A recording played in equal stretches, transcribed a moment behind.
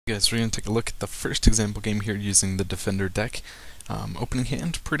guys, we're going to take a look at the first example game here using the Defender deck. Opening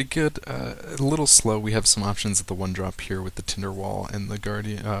hand, pretty good, a little slow. We have some options at the 1-drop here with the Tinderwall and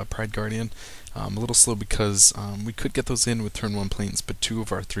the Pride Guardian. A little slow because we could get those in with turn 1 planes, but 2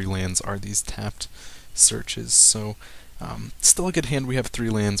 of our 3 lands are these tapped searches. So still a good hand. We have 3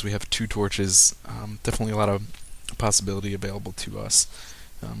 lands, we have 2 torches, definitely a lot of possibility available to us.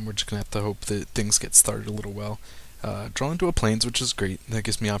 We're just going to have to hope that things get started a little well. Draw into a planes, which is great. That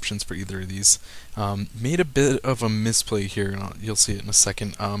gives me options for either of these. Made a bit of a misplay here, and you'll see it in a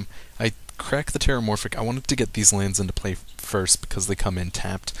second. I cracked the Terramorphic. I wanted to get these lands into play first because they come in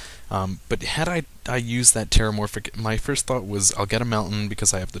tapped. But had I used that Terramorphic, my first thought was I'll get a mountain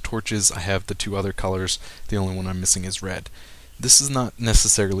because I have the torches, I have the 2 other colors, the only one I'm missing is red. This is not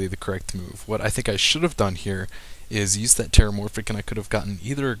necessarily the correct move. What I think I should have done here is use that Terramorphic, and I could have gotten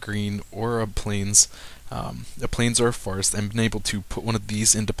either a green or a plains or a forest, and been able to put one of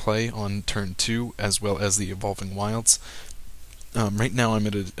these into play on turn 2, as well as the Evolving Wilds. Right now I'm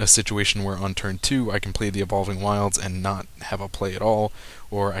at a situation where on turn 2 I can play the Evolving Wilds and not have a play at all,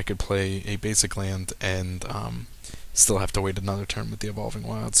 or I could play a basic land and still have to wait another turn with the Evolving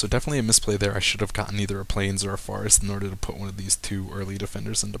Wilds. So definitely a misplay there. I should have gotten either a plains or a forest in order to put one of these 2 early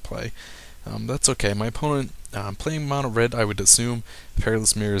defenders into play. That's okay. My opponent, playing mono red, I would assume.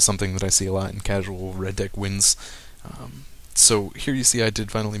 Perilous Mirror is something that I see a lot in casual red deck wins. So here you see I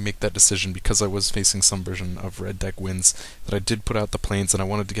did finally make that decision because I was facing some version of red deck wins, that I did put out the plains, and I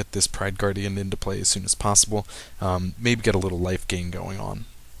wanted to get this Pride Guardian into play as soon as possible. Maybe get a little life gain going on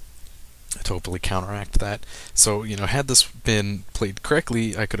to hopefully counteract that. So, had this been played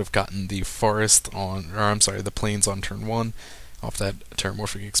correctly, I could have gotten the the plains on turn 1, off that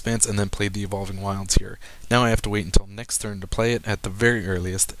Terramorphic Expanse, and then played the Evolving Wilds here. Now I have to wait until next turn to play it at the very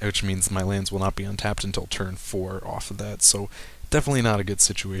earliest, which means my lands will not be untapped until turn 4 off of that, so definitely not a good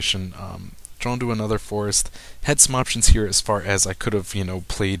situation. Drawn to another forest, had some options here as far as I could have,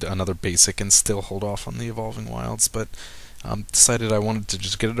 played another basic and still hold off on the Evolving Wilds, but decided I wanted to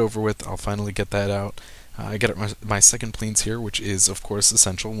just get it over with. I'll finally get that out. I get my second plains here, which is of course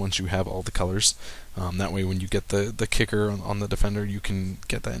essential once you have all the colors. That way when you get the kicker on the defender, you can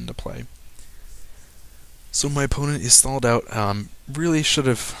get that into play. So my opponent is stalled out. Really should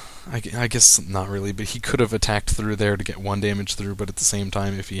have, I guess not really, but he could have attacked through there to get 1 damage through, but at the same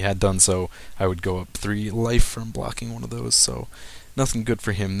time, if he had done so, I would go up 3 life from blocking one of those, so nothing good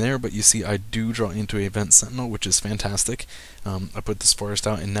for him there. But you see I do draw into a Vent Sentinel, which is fantastic. I put this forest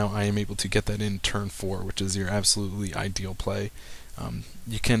out, and now I am able to get that in turn 4, which is your absolutely ideal play.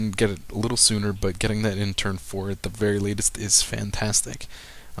 You can get it a little sooner, but getting that in turn 4 at the very latest is fantastic.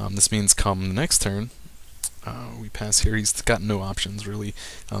 This means come the next turn, we pass here, he's got no options really.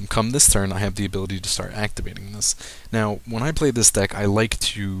 Come this turn, I have the ability to start activating this. Now, when I play this deck, I like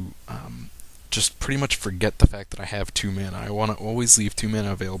to just pretty much forget the fact that I have 2 mana. I want to always leave 2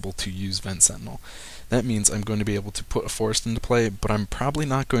 mana available to use Vent Sentinel. That means I'm going to be able to put a forest into play, but I'm probably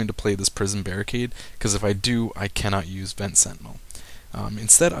not going to play this Prison Barricade, because if I do, I cannot use Vent Sentinel.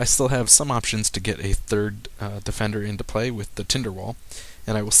 Instead, I still have some options to get a 3rd defender into play with the Tinderwall,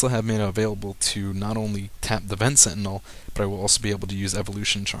 and I will still have mana available to not only tap the Vent Sentinel, but I will also be able to use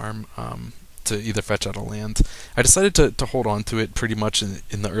Evolution Charm to either fetch out a land. I decided to hold on to it pretty much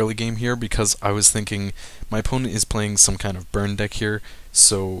in the early game here because I was thinking my opponent is playing some kind of burn deck here,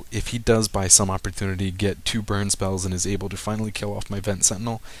 so if he does by some opportunity get 2 burn spells and is able to finally kill off my Vent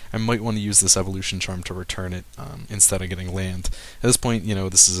Sentinel, I might want to use this Evolution Charm to return it instead of getting land. At this point,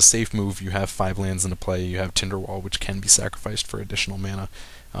 this is a safe move. You have 5 lands into play, you have Tinderwall, which can be sacrificed for additional mana.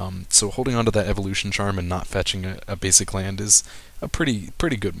 So holding on to that Evolution Charm and not fetching a basic land is a pretty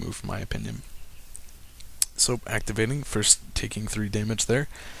good move in my opinion. So activating, first taking 3 damage there.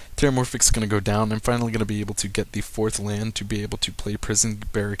 Terramorphic's going to go down. I'm finally going to be able to get the 4th land to be able to play Prison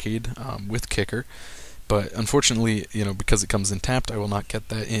Barricade with Kicker. But unfortunately, because it comes in tapped, I will not get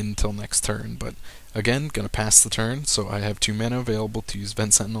that in until next turn. But again, going to pass the turn, so I have 2 mana available to use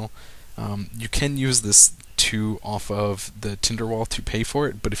Vent Sentinel. You can use this 2 off of the Tinderwall to pay for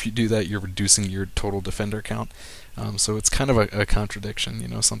it, but if you do that, you're reducing your total defender count. So it's kind of a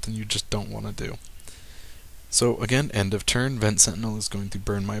contradiction, something you just don't want to do. So again, end of turn, Vent Sentinel is going to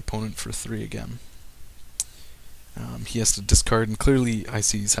burn my opponent for 3 again. He has to discard, and clearly I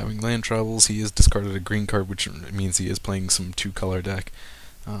see he's having land troubles. He has discarded a green card, which means he is playing some 2-color deck.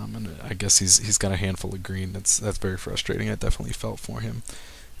 And I guess he's got a handful of green. That's very frustrating. I definitely felt for him.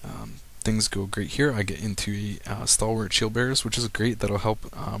 Things go great here. I get into a Stalwart Shield Bearers, which is great. That'll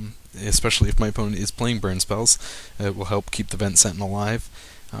help, especially if my opponent is playing burn spells. It will help keep the Vent Sentinel alive.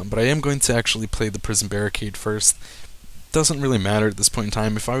 But I am going to actually play the Prison Barricade first. doesn't really matter at this point in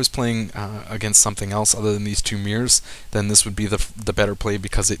time. If I was playing against something else other than these two mirrors, then this would be the better play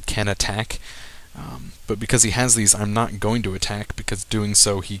because it can attack. But because he has these, I'm not going to attack, because doing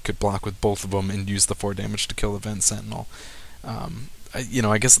so he could block with both of them and use the 4 damage to kill the Vent Sentinel.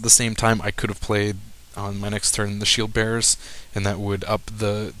 I guess at the same time I could have played on my next turn the Shield Bearers, and that would up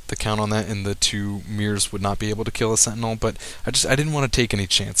the count on that, and the 2 mirrors would not be able to kill a Sentinel, but I didn't want to take any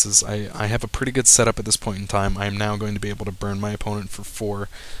chances. I have a pretty good setup at this point in time. I am now going to be able to burn my opponent for 4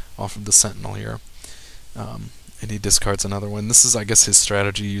 off of the Sentinel here. And he discards another one. This is, I guess, his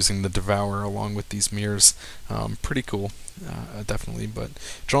strategy, using the Devour along with these mirrors. Pretty cool, definitely. But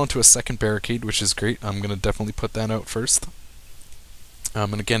draw into a second Barricade, which is great. I'm going to definitely put that out first.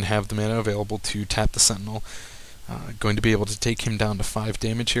 And again, have the mana available to tap the Sentinel. Going to be able to take him down to 5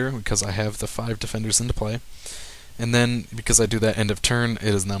 damage here, because I have the 5 defenders into play. And then, because I do that end of turn,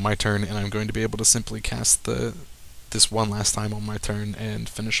 it is now my turn, and I'm going to be able to simply cast this one last time on my turn and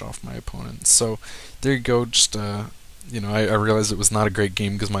finish off my opponent. So there you go. Just I realized it was not a great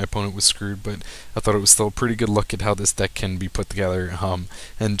game because my opponent was screwed, but I thought it was still a pretty good look at how this deck can be put together.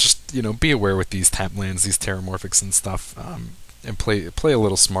 And just be aware with these tap lands, these Terramorphics and stuff, and play a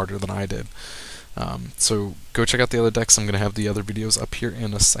little smarter than I did. So go check out the other decks. I'm going to have the other videos up here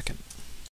in a second.